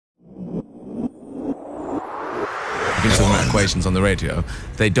talking about equations on the radio,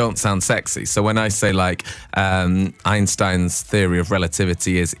 they don't sound sexy. So when I say, like, Einstein's theory of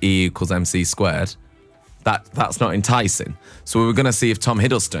relativity is E equals mc squared, that's not enticing. So we were going to see if Tom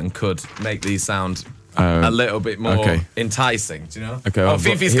Hiddleston could make these sound a little bit more enticing, do you know? Okay. Oh,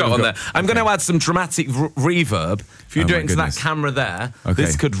 Fifi's got one there. I'm going to add some dramatic reverb. If you do it into that camera there,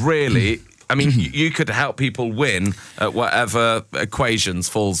 this could really... I mean, you could help people win at whatever equations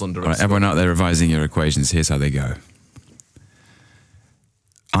falls under. Right, everyone out there revising your equations, here's how they go.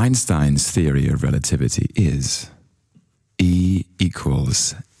 Einstein's theory of relativity is E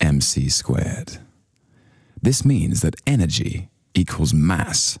equals mc squared. This means that energy equals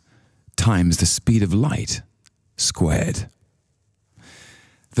mass times the speed of light squared.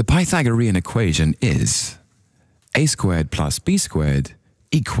 The Pythagorean equation is a squared plus b squared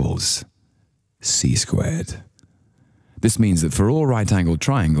equals c squared. This means that for all right-angled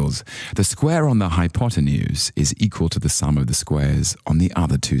triangles, the square on the hypotenuse is equal to the sum of the squares on the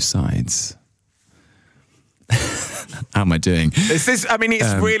other two sides. How am I doing? I mean,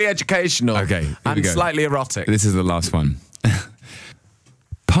 it's really educational and slightly erotic. This is the last one.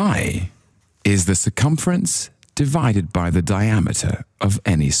 Pi is the circumference divided by the diameter of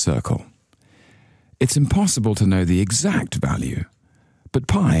any circle. It's impossible to know the exact value, but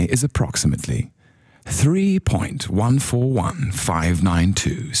pi is approximately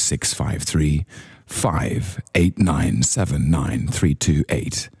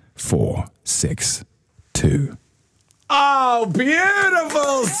 3.1415926535897932846. Oh,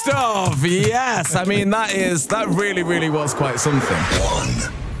 beautiful stuff! Yes, I mean that really was quite something.